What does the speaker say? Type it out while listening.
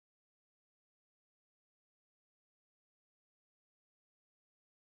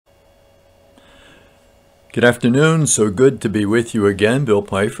Good afternoon. So good to be with you again. Bill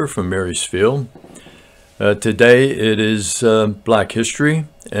Pfeiffer from Marysfield. Today it is Black History,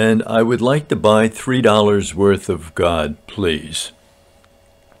 and I would like to buy $3 worth of God, please.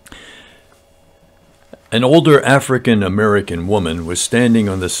 An older African-American woman was standing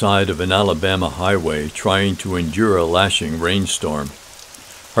on the side of an Alabama highway trying to endure a lashing rainstorm.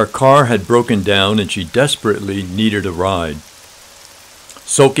 Her car had broken down and she desperately needed a ride.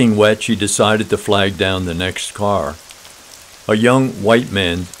 Soaking wet, she decided to flag down the next car. A young white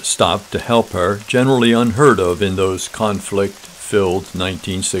man stopped to help her, generally unheard of in those conflict-filled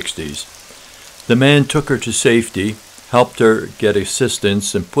 1960s. The man took her to safety, helped her get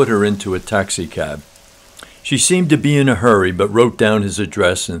assistance, and put her into a taxi cab. She seemed to be in a hurry, but wrote down his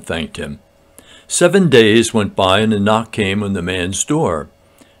address and thanked him. 7 days went by and a knock came on the man's door.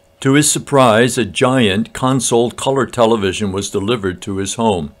 To his surprise, a giant console color television was delivered to his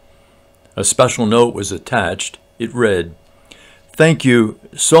home. A special note was attached. It read, "Thank you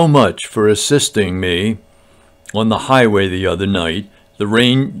so much for assisting me on the highway the other night. The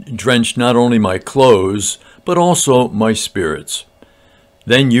rain drenched not only my clothes, but also my spirits.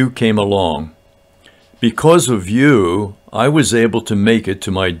 Then you came along. Because of you, I was able to make it to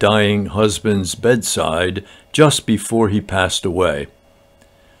my dying husband's bedside just before he passed away.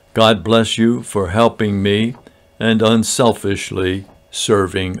 God bless you for helping me and unselfishly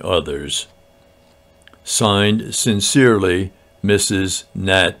serving others. Signed, sincerely, Mrs.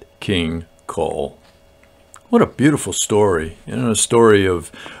 Nat King Cole." What a beautiful story. A story of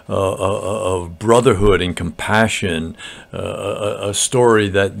brotherhood and compassion, a story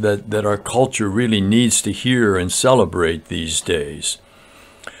that our culture really needs to hear and celebrate these days.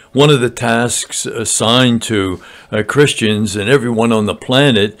 One of the tasks assigned to Christians and everyone on the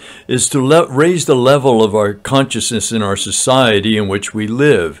planet is to raise the level of our consciousness in our society in which we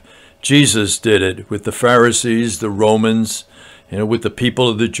live. Jesus did it with the Pharisees, the Romans, with the people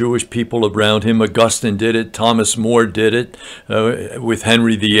of the Jewish people around him. Augustine did it. Thomas More did it with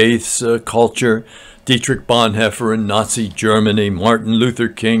Henry VIII's culture. Dietrich Bonhoeffer in Nazi Germany, Martin Luther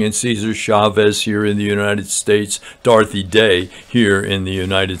King and Cesar Chavez here in the United States, Dorothy Day here in the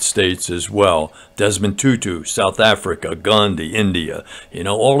United States as well, Desmond Tutu, South Africa, Gandhi, India.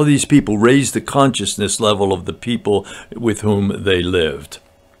 All of these people raised the consciousness level of the people with whom they lived.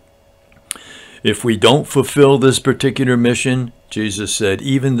 If we don't fulfill this particular mission, Jesus said,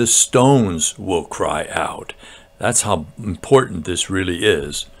 even the stones will cry out. That's how important this really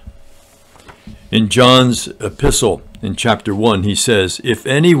is. In John's epistle, in chapter 1, he says, "If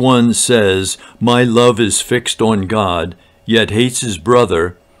anyone says, 'My love is fixed on God,' yet hates his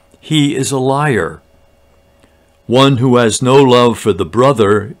brother, he is a liar. One who has no love for the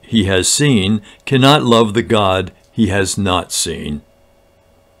brother he has seen cannot love the God he has not seen.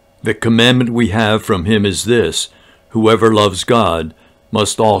 The commandment we have from him is this: whoever loves God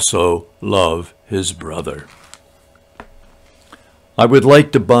must also love his brother." I would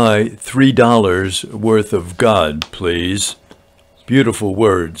like to buy $3 worth of God, please. Beautiful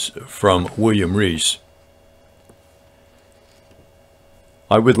words from William Reese.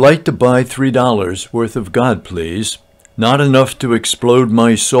 I would like to buy $3 worth of God, please. Not enough to explode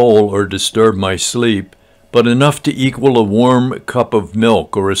my soul or disturb my sleep, but enough to equal a warm cup of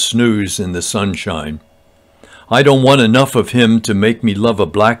milk or a snooze in the sunshine. I don't want enough of him to make me love a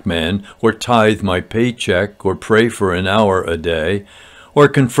black man, or tithe my paycheck, or pray for an hour a day, or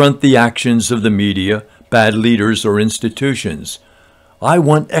confront the actions of the media, bad leaders, or institutions. I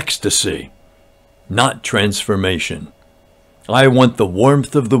want ecstasy, not transformation. I want the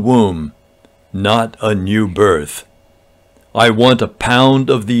warmth of the womb, not a new birth. I want a pound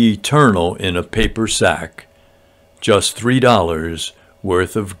of the eternal in a paper sack. Just $3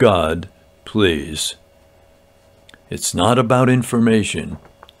 worth of God, please. It's not about information.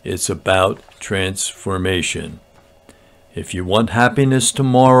 It's about transformation. If you want happiness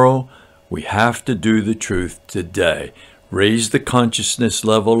tomorrow, we have to do the truth today. Raise the consciousness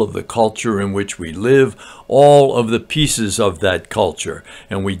level of the culture in which we live, all of the pieces of that culture.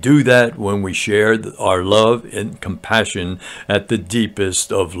 And we do that when we share our love and compassion at the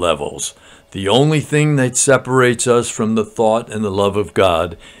deepest of levels. The only thing that separates us from the thought and the love of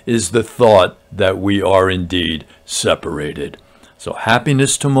God is the thought that we are indeed separated. So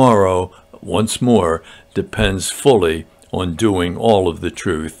happiness tomorrow, once more, depends fully on doing all of the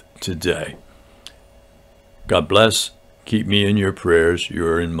truth today. God bless. Keep me in your prayers.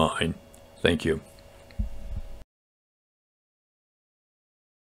 You're in mine. Thank you.